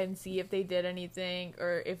records and see if they did anything,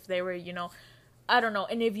 or if they were, I don't know.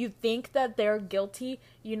 And if you think that they're guilty,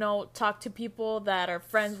 talk to people that are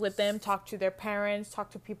friends with them, talk to their parents,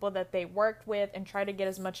 talk to people that they worked with, and try to get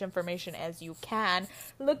as much information as you can.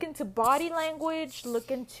 Look into body language,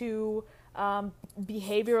 look into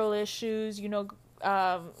behavioral issues,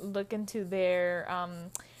 look into their,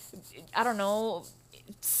 I don't know,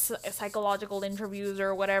 psychological interviews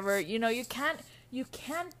or whatever. You can't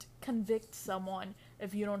convict someone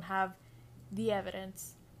if you don't have the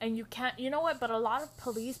evidence. And you can't, but a lot of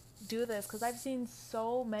police do this, because I've seen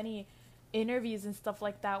so many interviews and stuff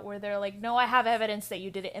like that where they're like, no, I have evidence that you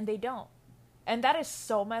did it, and they don't. And that is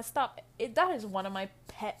so messed up. That is one of my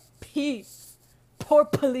pet peeves. Poor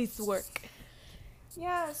police work.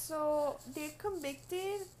 Yeah, so they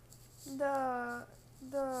convicted the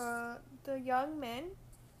young men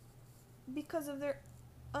because of their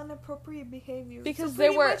inappropriate behavior. They convicted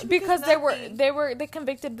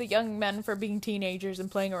the young men for being teenagers and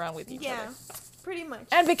playing around with each other. Yeah, pretty much.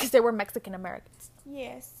 And because they were Mexican Americans.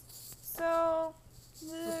 Yes. So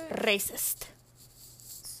Racist.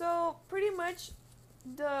 So pretty much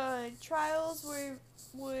the trials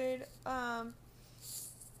would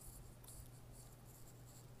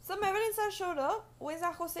some evidence that showed up was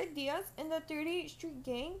that Jose Diaz and the 38th Street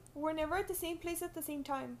Gang were never at the same place at the same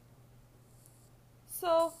time.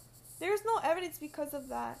 So there's no evidence because of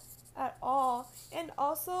that at all. And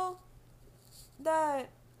also that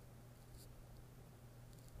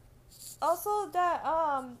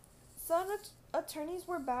some attorneys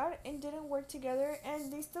were bad and didn't work together,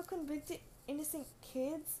 and they still convicted innocent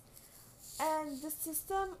kids, and the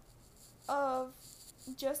system of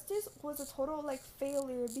justice was a total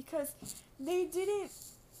failure, because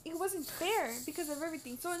it wasn't fair because of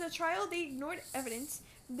everything. So in the trial, they ignored evidence.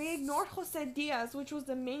 They ignored Jose Diaz, which was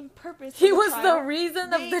the main purpose. He was the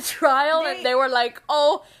reason of the trial, and they were like,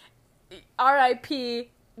 "Oh, R.I.P."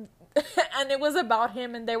 And it was about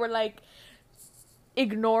him, and they were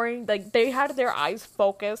ignoring, they had their eyes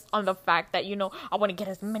focused on the fact that, I want to get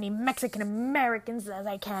as many Mexican Americans as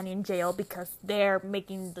I can in jail because they're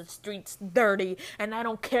making the streets dirty, and I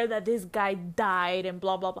don't care that this guy died, and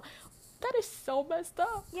blah blah blah. That is so messed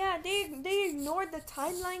up. Yeah, they ignored the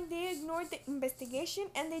timeline, they ignored the investigation,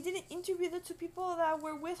 and they didn't interview the two people that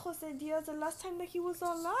were with Jose Diaz the last time that he was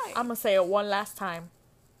alive. I'm gonna say it one last time.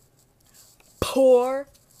 Poor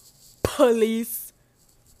police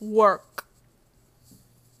work.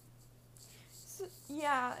 So,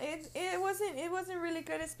 yeah, it wasn't really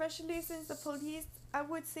good, especially since the police, I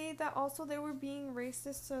would say that also they were being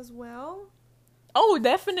racist as well. Oh,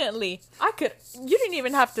 definitely. You didn't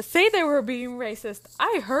even have to say they were being racist.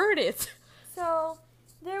 I heard it. So,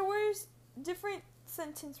 there was different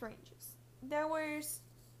sentence ranges. There was,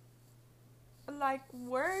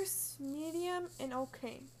 worse, medium, and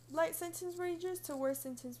okay. Light sentence ranges to worse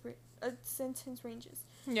sentence ranges.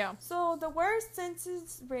 Yeah. So, the worst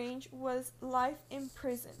sentence range was life in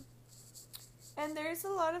prison. And there's a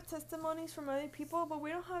lot of testimonies from other people, but we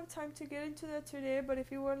don't have time to get into that today. But if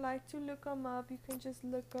you would like to look them up, you can just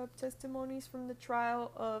look up testimonies from the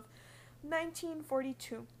trial of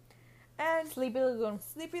 1942. And Sleepy Lagoon.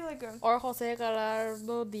 Or Jose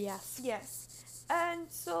Gallardo Diaz. Yes. And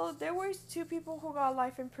so there was two people who got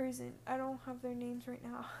life in prison. I don't have their names right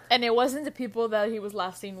now. And it wasn't the people that he was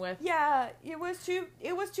last seen with. Yeah, it was two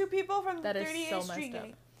people from the 38th Street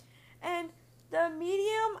Gang. And the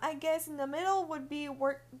medium, I guess, in the middle would be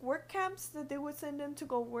work camps that they would send them to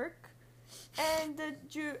go work, and the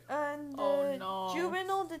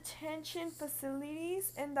juvenile detention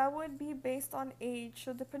facilities, and that would be based on age.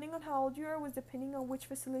 So depending on how old you are was depending on which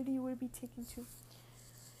facility you would be taken to.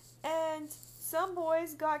 And some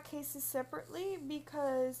boys got cases separately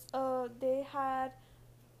because they had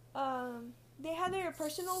their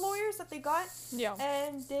personal lawyers that they got. Yeah.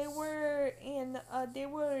 And they were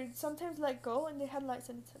sometimes let go, and they had light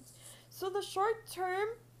sentences. So the short term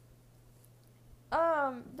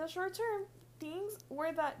things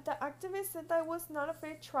were that the activists said that was not a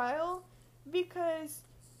fair trial because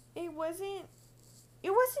it wasn't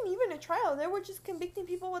even a trial. They were just convicting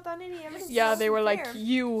people without any evidence. Yeah, they were like,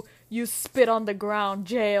 you spit on the ground,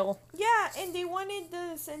 jail. Yeah, and they wanted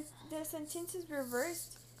the sentences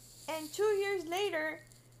reversed. And 2 years later,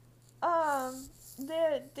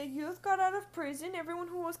 the youth got out of prison. Everyone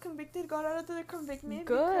who was convicted got out of their conviction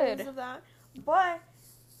because of that. But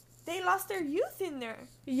they lost their youth in there.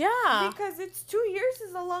 Yeah. Because it's 2 years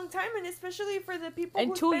is a long time, and especially for the people In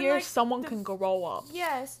who 2 spend, years, like, someone can grow up.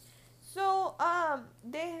 Yes. So,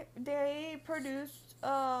 they produced,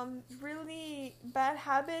 really bad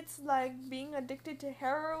habits, like being addicted to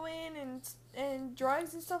heroin and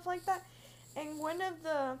drugs and stuff like that. And one of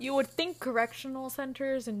the... You would think correctional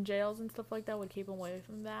centers and jails and stuff like that would keep them away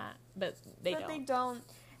from that, but they don't.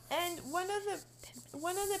 And one of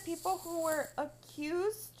the people who were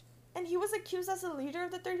accused, and he was accused as a leader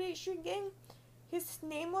of the 38th Street Gang, his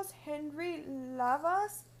name was Henry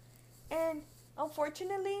Lavas, and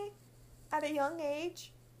unfortunately, at a young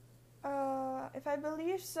age, if I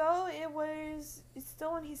believe so, it's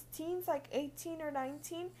still in his teens, like 18 or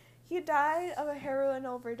 19, he died of a heroin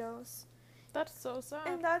overdose. That's so sad.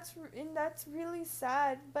 And that's really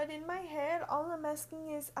sad. But in my head, all I'm asking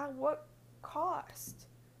is, at what cost?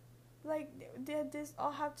 Like, did this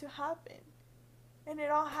all have to happen? And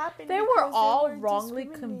it all happened. They because were all they were wrongly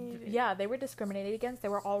discriminated. they were discriminated against. They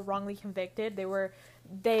were all wrongly convicted. There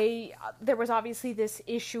was obviously this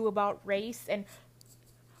issue about race and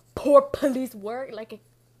poor police work. Like,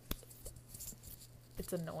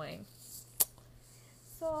 it's annoying.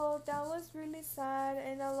 So that was really sad,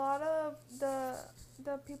 and a lot of the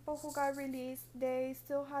people who got released, they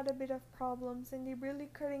still had a bit of problems, and they really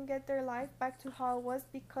couldn't get their life back to how it was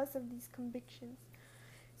because of these convictions.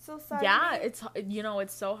 So sadly, Yeah,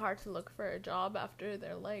 it's so hard to look for a job after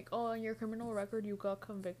they're like, oh, on your criminal record you got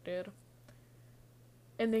convicted,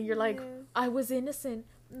 and then you're like, yeah. I was innocent.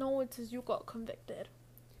 No, it says you got convicted.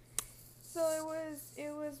 So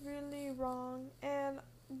it was really wrong, and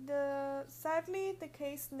sadly the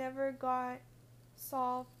case never got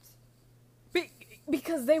solved.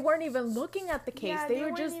 Because they weren't even looking at the case. Yeah, they were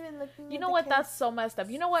weren't just, even looking you at know the what? case. That's so messed up.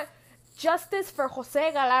 You know what? Justice for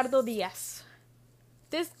Jose Gallardo Diaz.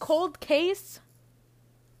 This cold case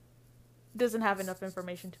doesn't have enough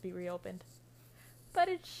information to be reopened. But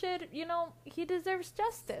it should, he deserves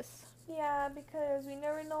justice. Yeah, because we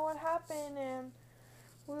never know what happened, and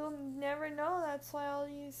we'll never know. That's why all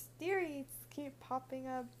these theories keep popping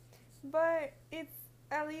up. But it's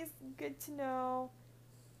at least good to know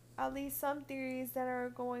at least some theories that are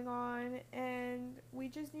going on, and we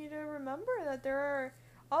just need to remember that there are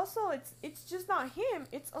also, it's just not him,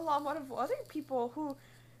 it's a lot of other people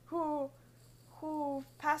who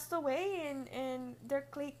passed away, and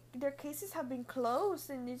their cases have been closed,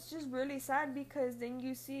 and it's just really sad, because then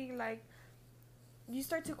you see, like, you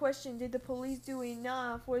start to question, did the police do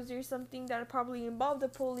enough? Was there something that probably involved the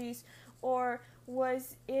police? Or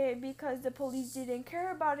was it because the police didn't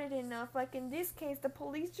care about it enough? Like in this case, the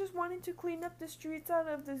police just wanted to clean up the streets out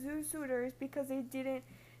of the zoo suitors because they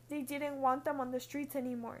didn't want them on the streets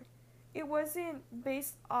anymore. It wasn't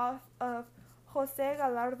based off of Jose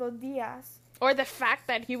Gallardo Diaz. Or the fact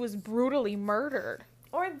that he was brutally murdered.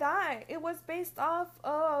 Or that. It was based off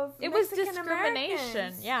of It was Mexican discrimination,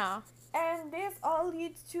 Americans. yeah. And this all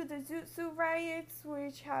leads to the Zoot Suit riots,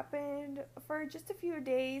 which happened for just a few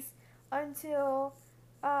days until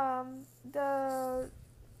I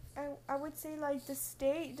would say, like, the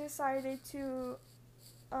state decided to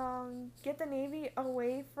get the Navy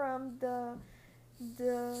away from the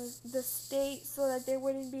state so that there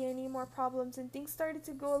wouldn't be any more problems, and things started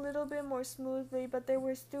to go a little bit more smoothly, but there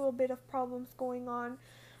were still a bit of problems going on.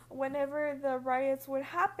 Whenever the riots would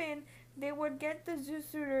happen, they would get the zoo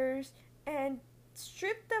suitors and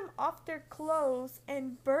strip them off their clothes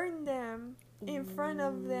and burn them in front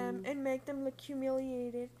of them and make them look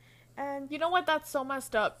humiliated. And you know what? That's so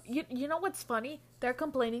messed up. You know what's funny? They're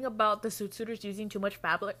complaining about the suit suiters using too much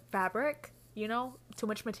fabric, too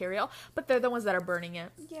much material, but they're the ones that are burning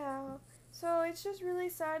it. Yeah. So it's just really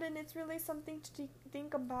sad, and it's really something to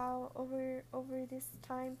think about over this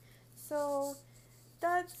time. So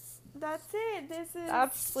that's it.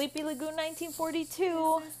 That's Sleepy Lagoon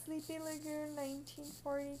 1942. This is Sleepy Lagoon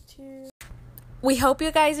 1942. We hope you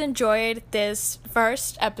guys enjoyed this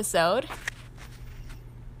first episode.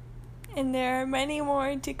 And there are many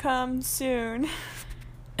more to come soon.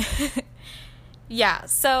 Yeah,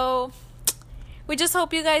 so we just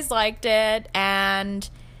hope you guys liked it, and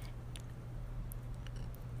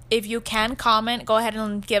if you can comment, go ahead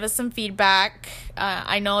and give us some feedback.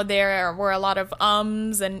 I know there were a lot of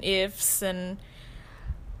ums and ifs and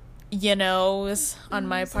on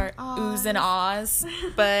my part, oohs and ahs,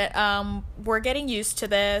 but we're getting used to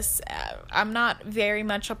this. I'm not very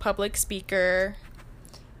much a public speaker.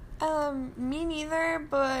 Me neither,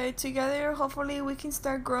 but together hopefully we can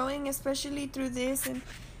start growing, especially through this,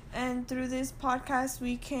 and through this podcast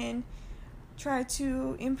we can try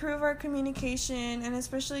to improve our communication, and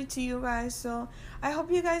especially to you guys. So I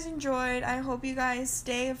hope you guys enjoyed. I hope you guys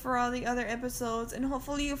stay for all the other episodes, and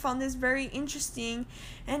hopefully you found this very interesting.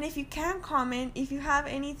 And if you can comment, if you have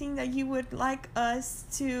anything that you would like us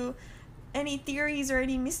to, any theories or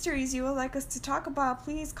any mysteries you would like us to talk about,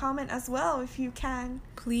 please comment as well if you can.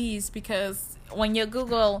 Please, because when you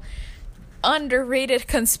Google underrated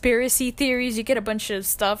conspiracy theories, you get a bunch of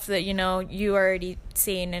stuff that you already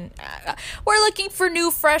seen, and we're looking for new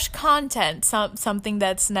fresh content, something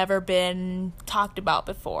that's never been talked about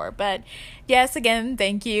before. But yes, again,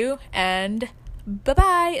 thank you, and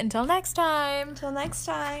bye-bye until next time. Until next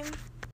time.